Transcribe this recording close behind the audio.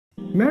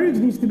Marriage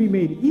needs to be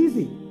made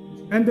easy.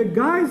 And the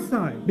guy's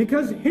side,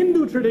 because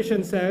Hindu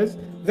tradition says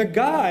the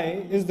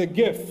guy is the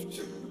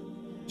gift,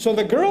 so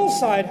the girl's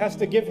side has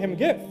to give him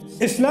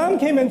gifts. Islam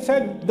came and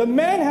said the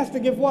man has to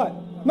give what?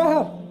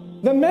 Mahar.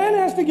 The man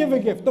has to give a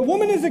gift. The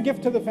woman is a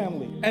gift to the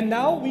family. And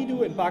now we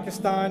do it in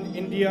Pakistan,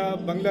 India,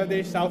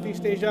 Bangladesh,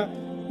 Southeast Asia.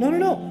 No.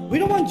 We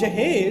don't want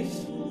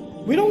jahez.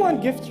 We don't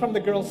want gifts from the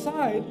girl's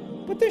side,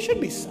 but there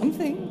should be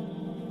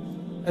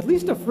something. At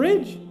least a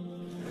fridge.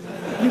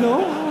 You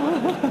know?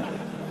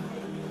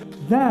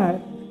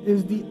 That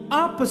is the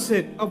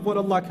opposite of what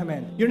Allah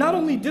commanded. You're not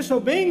only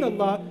disobeying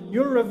Allah,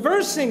 you're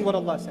reversing what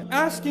Allah said.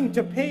 Asking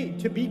to pay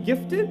to be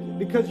gifted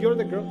because you're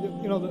the girl,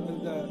 you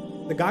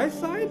know, the guy's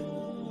side?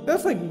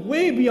 That's like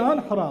way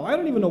beyond haram. I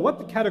don't even know what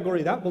the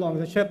category that belongs.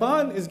 The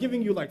shaitan is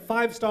giving you like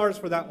 5 stars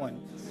for that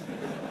one.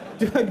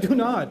 Do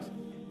not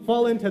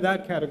fall into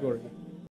that category.